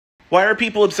Why are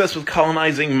people obsessed with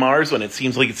colonizing Mars when it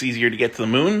seems like it's easier to get to the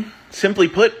moon? Simply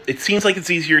put, it seems like it's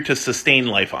easier to sustain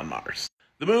life on Mars.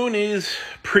 The moon is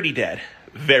pretty dead.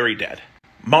 Very dead.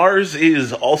 Mars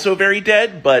is also very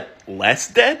dead, but less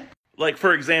dead. Like,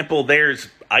 for example, there's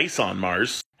ice on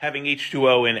Mars. Having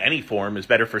H2O in any form is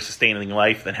better for sustaining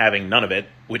life than having none of it,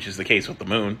 which is the case with the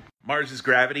moon. Mars's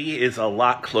gravity is a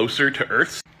lot closer to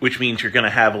Earth's, which means you're going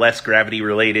to have less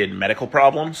gravity-related medical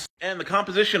problems. And the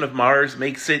composition of Mars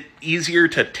makes it easier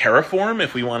to terraform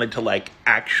if we wanted to,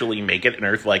 actually make it an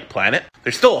Earth-like planet.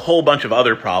 There's still a whole bunch of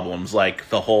other problems, like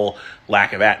the whole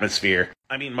lack of atmosphere.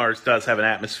 I mean, Mars does have an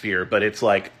atmosphere, but it's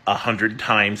 100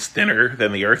 times thinner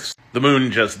than the Earth's. The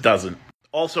moon just doesn't.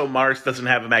 Also, Mars doesn't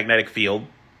have a magnetic field.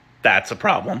 That's a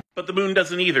problem. But the moon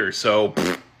doesn't either, so...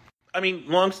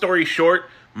 long story short,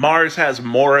 Mars has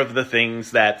more of the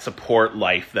things that support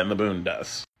life than the moon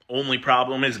does. Only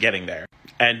problem is getting there.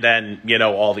 And then,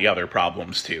 all the other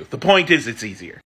problems too. The point is, it's easier.